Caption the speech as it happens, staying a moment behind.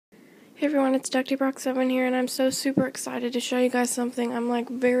Hey everyone, it's Duct Rock 7 here, and I'm so super excited to show you guys something. I'm like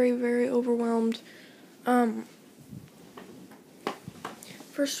very, very overwhelmed.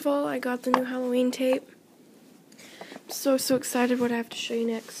 First of all, I got the new Halloween tape. I'm so excited what I have to show you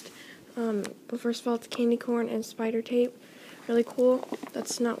next. But first of all, it's candy corn and spider tape. Really cool.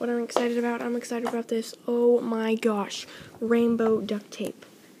 That's not what I'm excited about. I'm excited about this. Oh my gosh, rainbow duct tape.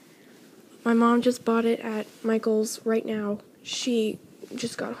 My mom just bought it at Michael's right now. She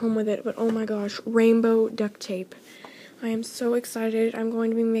just got home with it, but oh my gosh, rainbow duct tape. I am so excited. I'm going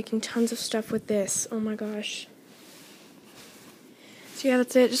to be making tons of stuff with this. Oh my gosh. So yeah,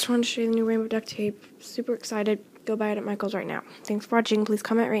 that's it. Just wanted to show you the new rainbow duct tape. Super excited. Go buy it at Michael's right now. Thanks for watching. Please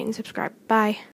comment, rate, and subscribe. Bye.